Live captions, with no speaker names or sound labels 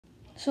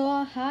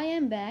So hi,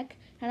 I'm back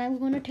and I'm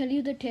going to tell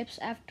you the tips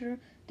after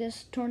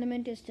this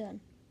tournament is done.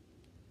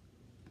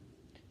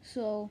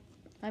 So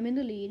I'm in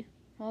the lead,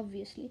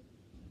 obviously.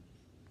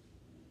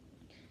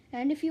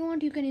 And if you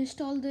want, you can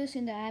install this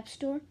in the App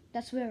Store.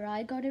 That's where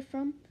I got it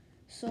from.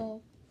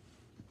 So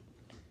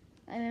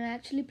I'm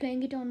actually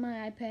playing it on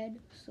my iPad,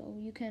 so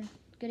you can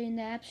get it in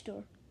the App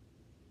Store.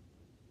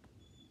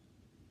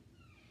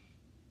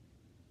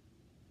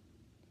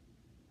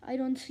 I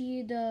don't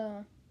see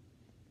the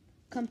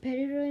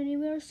competitor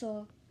anywhere,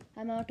 so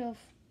I'm out of,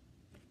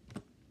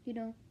 you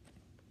know,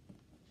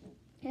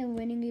 I'm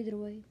winning either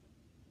way.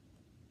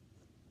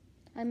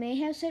 I may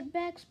have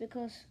setbacks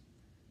because,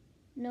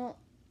 no,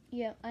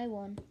 yeah, I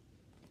won.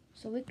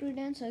 So victory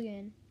dance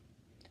again.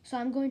 So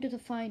I'm going to the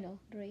final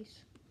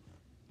race.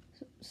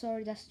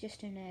 Sorry, that's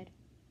just an ad.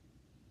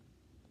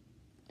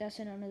 That's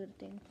another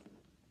thing.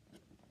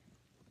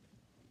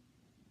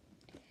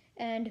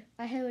 And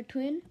I have a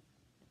twin.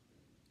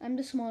 I'm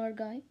the smaller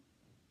guy.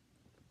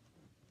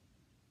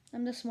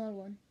 I'm the small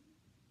one.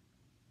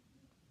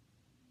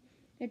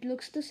 It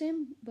looks the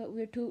same, but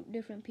we're two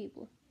different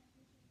people.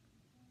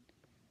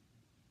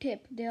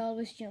 Tip, they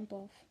always jump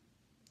off.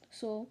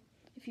 So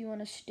if you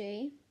want to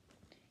stay,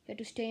 you have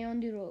to stay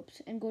on the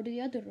ropes and go to the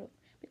other rope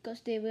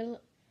because they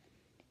will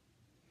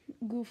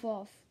goof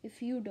off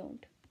if you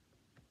don't.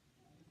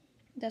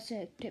 That's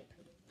a tip.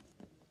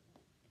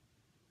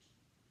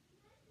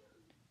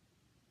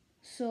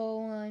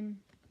 So I'm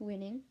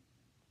winning.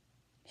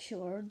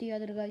 Sure, the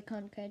other guy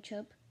can't catch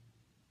up,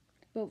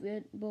 but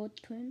we're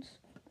both twins,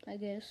 I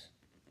guess.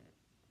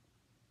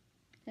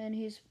 And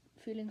he's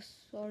feeling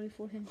sorry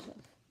for himself.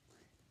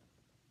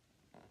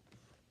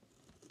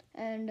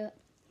 And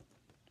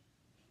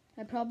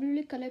I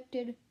probably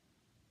collected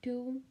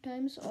 2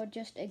 times or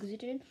just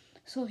exited.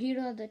 So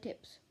here are the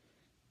tips.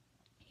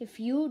 If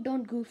you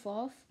don't goof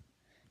off,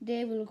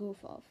 they will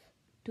goof off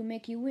to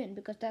make you win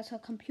because that's how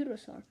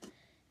computers are.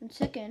 And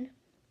second,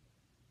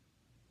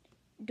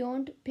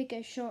 don't pick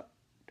a short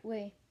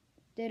way.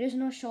 There is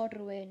no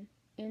shorter way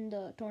in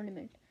the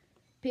tournament.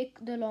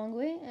 Pick the long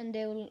way and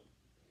they will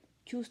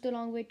choose the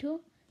long way too,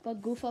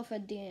 but goof off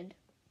at the end.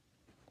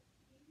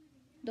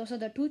 Those are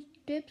the 2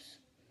 tips,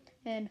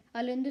 and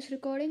I'll end this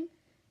recording.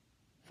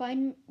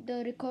 Find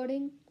the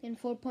recording in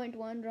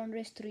 4.1 Run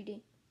Race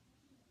 3D.